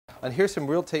And here's some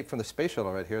real tape from the Space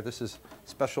Shuttle right here. This is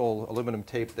special aluminum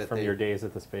tape that from your days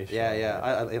at the Space Shuttle. Yeah,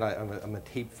 yeah. I'm a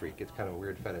tape freak. It's kind of a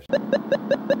weird fetish.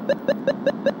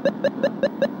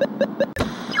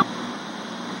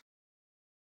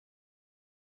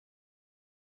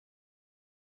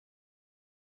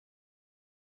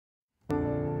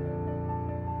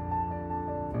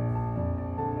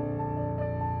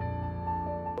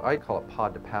 I call it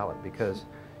pod to palette because,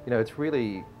 you know, it's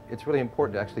really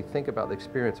important to actually think about the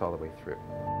experience all the way through.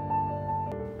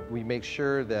 We make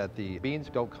sure that the beans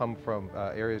don't come from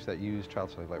areas that use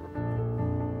child slave labor.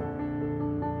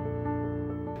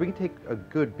 We can take a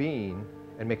good bean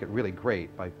and make it really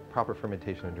great by proper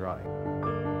fermentation and drying.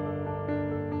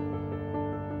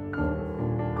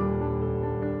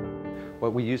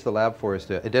 What we use the lab for is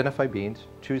to identify beans,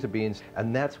 choose the beans,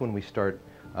 and that's when we start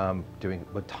doing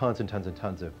tons and tons and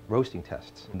tons of roasting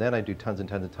tests. And then I do tons and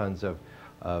tons and tons of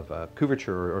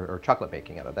couverture or chocolate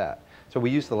making out of that. So we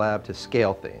use the lab to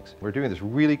scale things. We're doing this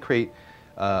really great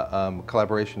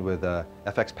collaboration with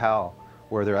FX PAL,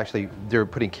 where they're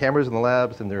putting cameras in the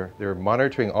labs and they're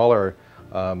monitoring all our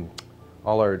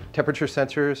temperature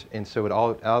sensors, and so it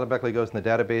all automatically goes in the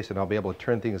database, and I'll be able to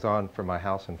turn things on from my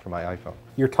house and from my iPhone.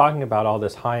 You're talking about all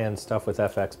this high-end stuff with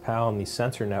FX PAL and these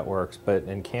sensor networks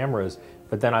and cameras,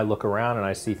 but then I look around and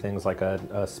I see things like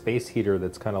a space heater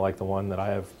that's kind of like the one that I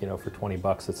have, you know, for 20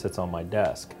 bucks that sits on my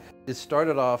desk. It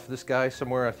started off, this guy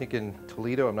somewhere, I think in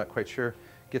Toledo, I'm not quite sure,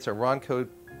 gets a RONCO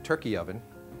turkey oven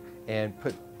and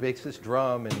bakes this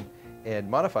drum and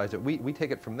modifies it. We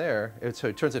take it from there, so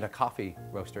it turns into a coffee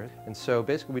roaster. And so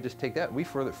basically we just take that, we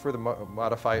further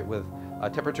modify it with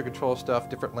temperature control stuff,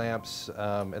 different lamps,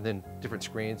 and then different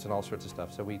screens and all sorts of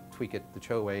stuff. So we tweak it the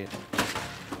CHO way.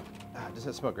 Does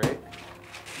that smell great?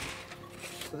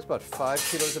 So there's about 5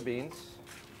 kilos of beans.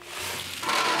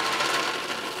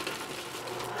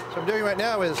 So what I'm doing right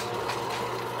now is,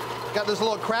 got this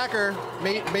little cracker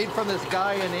made from this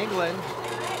guy in England.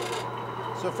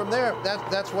 So from there,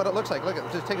 that's what it looks like. Look,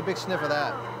 just take a big sniff of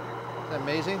that. Isn't that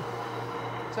amazing?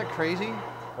 Is that crazy?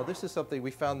 Well, this is something,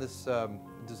 we found this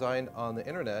design on the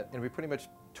internet, and we pretty much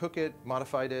took it,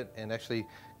 modified it, and actually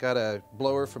got a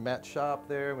blower from Matt's shop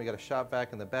there, and we got a shop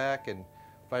vac in the back, and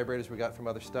vibrators we got from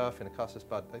other stuff, and it cost us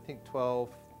about, I think, 12,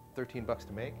 13 bucks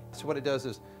to make. So what it does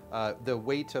is the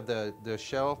weight of the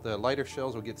shell, the lighter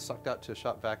shells will get sucked out to a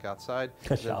shop vac outside.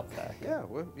 A shop vac. Yeah,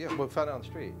 we found it on the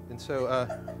street. And so,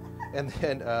 and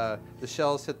then the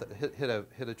shells hit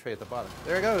a tray at the bottom.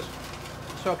 There it goes.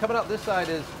 So coming out this side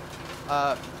is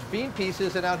bean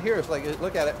pieces, and out here it's like,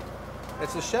 look at it,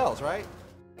 it's the shells, right?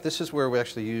 This is where we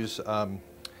actually use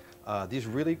these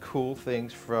really cool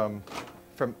things from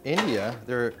India.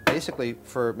 They're basically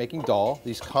for making dal,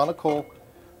 these conical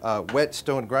wet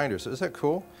stone grinders. So isn't that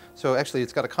cool? So actually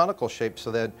it's got a conical shape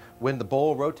so that when the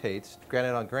bowl rotates,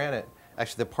 granite on granite,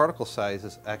 actually the particle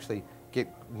sizes actually get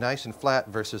nice and flat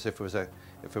versus if it was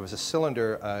a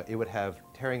cylinder, it would have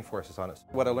tearing forces on it.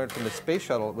 What I learned from the Space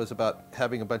Shuttle was about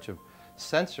having a bunch of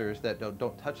sensors that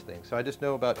don't touch things. So I just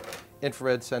know about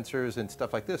infrared sensors and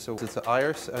stuff like this. So it's an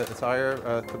IR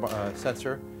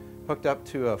sensor hooked up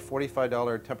to a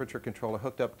 $45 temperature controller,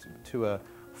 hooked up to a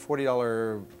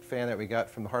 $40 fan that we got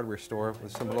from the hardware store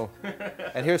with some little,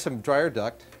 and here's some dryer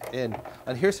duct, and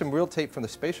here's some real tape from the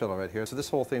Space Shuttle right here. So this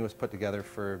whole thing was put together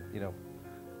for, you know,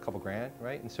 a couple grand,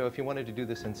 right? And so if you wanted to do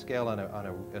this in scale in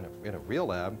a real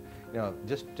lab, you know,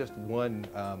 just one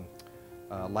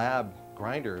lab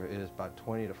grinder is about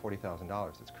 $20,000 to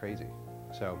 $40,000. It's crazy.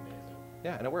 So,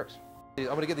 yeah, and it works. I'm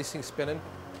going to get these things spinning.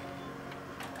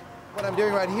 What I'm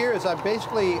doing right here is I'm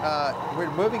basically,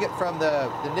 we're moving it from the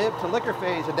nib to liquor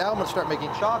phase, and now I'm going to start making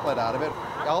chocolate out of it.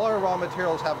 All our raw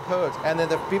materials have codes, and then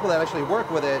the people that actually work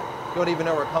with it don't even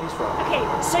know where it comes from. Okay,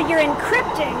 so you're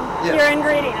encrypting your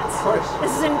ingredients. Of course.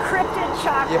 This is encrypted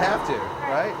chocolate. You have to,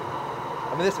 right?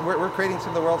 I mean, we're creating some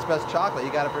of the world's best chocolate.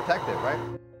 You got to protect it, right?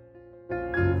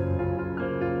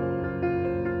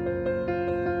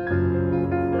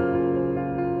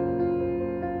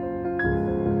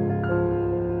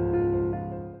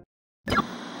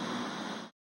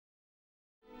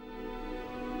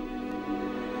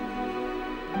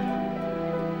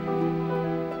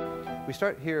 We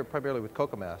start here primarily with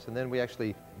cocoa mass, and then we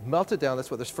actually melt it down.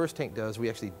 That's what this first tank does. We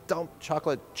actually dump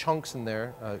chocolate chunks in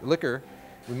there, liquor.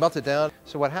 We melt it down.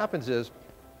 So what happens is,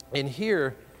 in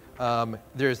here,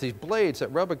 there's these blades that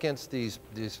rub against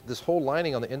this whole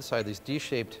lining on the inside, these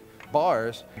D-shaped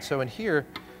bars. And so in here,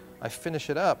 I finish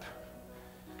it up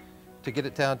to get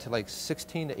it down to like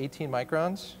 16 to 18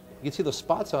 microns. You can see those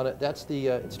spots on it. That's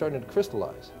it's starting to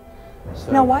crystallize.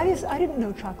 So, now, I didn't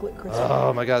know chocolate crystallized.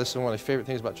 Oh my God, this is one of my favorite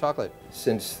things about chocolate.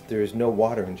 Since there is no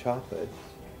water in chocolate,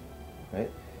 right?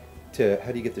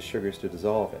 How do you get the sugars to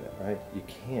dissolve in it, right? You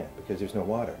can't, because there's no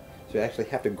water. So you actually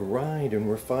have to grind and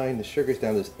refine the sugars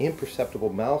down to this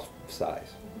imperceptible mouth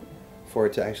size for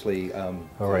it to actually...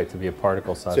 to be a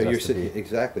particle size. So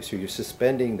exactly, so you're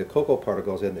suspending the cocoa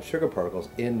particles and the sugar particles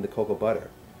in the cocoa butter.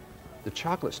 The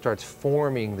chocolate starts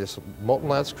forming this molten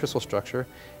lattice crystal structure,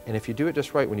 and if you do it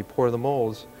just right, when you pour the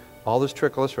molds, all those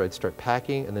triglycerides start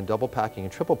packing and then double packing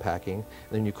and triple packing,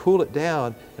 and then you cool it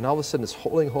down, and all of a sudden it's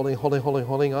holding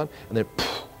on, and then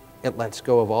it lets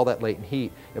go of all that latent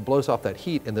heat. It blows off that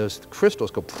heat, and those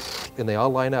crystals go, and they all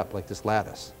line up like this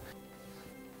lattice.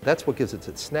 That's what gives it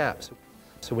its snaps.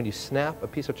 So when you snap a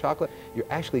piece of chocolate, you're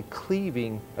actually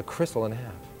cleaving a crystal in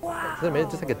half. Wow.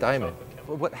 It's just like a diamond.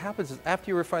 What happens is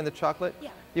after you refine the chocolate,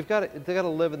 they got to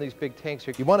live in these big tanks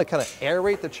here. You want to kind of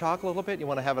aerate the chocolate a little bit. You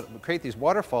want to have it create these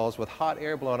waterfalls with hot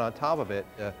air blowing on top of it.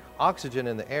 Oxygen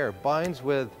in the air binds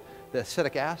with the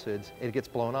acetic acids, and it gets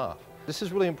blown off. This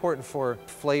is really important for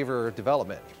flavor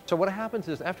development. So what happens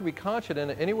is after we conch it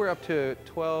in anywhere up to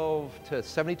 12 to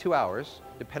 72 hours,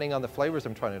 depending on the flavors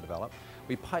I'm trying to develop,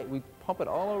 we pump it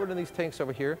all over to these tanks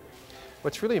over here.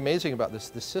 What's really amazing about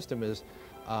this system is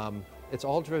it's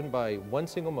all driven by one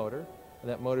single motor, and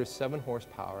that motor is 7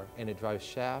 horsepower, and it drives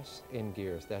shafts and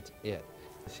gears. That's it.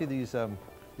 See these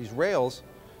rails,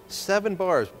 7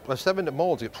 bars, 7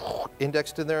 molds get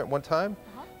indexed in there at one time.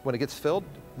 When it gets filled,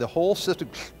 the whole system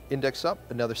index up,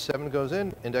 another 7 goes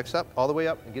in, index up, all the way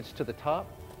up, and gets to the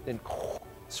top, then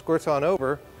squirts on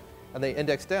over, and they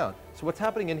index down. So what's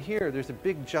happening in here, there's a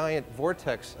big giant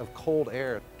vortex of cold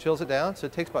air. Chills it down, so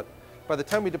it takes about, by the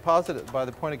time we deposit it, by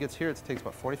the point it gets here, it takes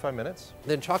about 45 minutes.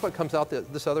 Then chocolate comes out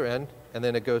this other end, and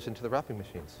then it goes into the wrapping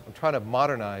machines. I'm trying to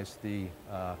modernize the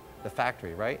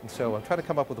factory, right? And so I'm trying to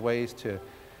come up with ways to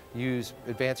use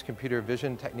advanced computer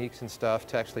vision techniques and stuff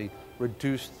to actually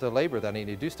reduce the labor that I need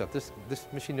to do stuff. This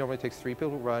machine normally takes 3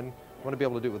 people to run. I want to be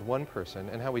able to do it with 1 person,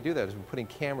 and how we do that is we're putting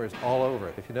cameras all over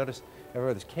it. If you notice,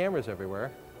 everywhere there's cameras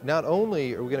everywhere. Not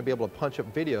only are we going to be able to punch up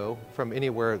video from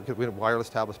anywhere, because we have wireless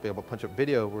tablets to be able to punch up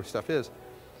video where stuff is,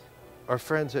 our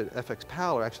friends at FX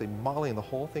Pal are actually modeling the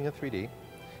whole thing in 3D,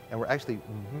 and we're actually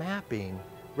mapping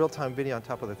real-time video on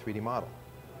top of the 3D model.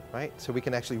 Right? So we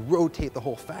can actually rotate the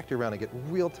whole factory around and get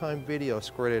real-time video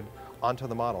squirted onto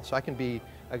the model. So I can be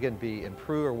in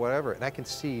Peru or whatever, and I can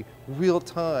see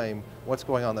real-time what's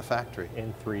going on in the factory.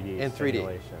 In 3D. In 3D.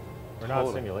 Simulation. Or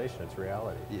not simulation, it's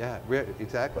reality. Yeah,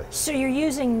 exactly. So you're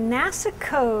using NASA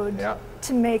code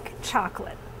to make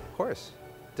chocolate. Of course.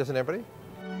 Doesn't everybody?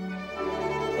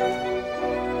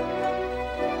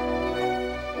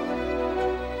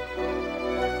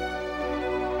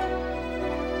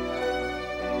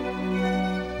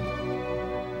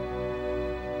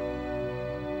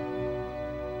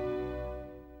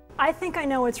 I think I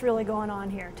know what's really going on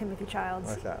here, Timothy Childs.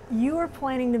 What's that? You are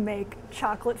planning to make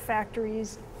chocolate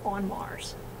factories on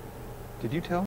Mars. Did you tell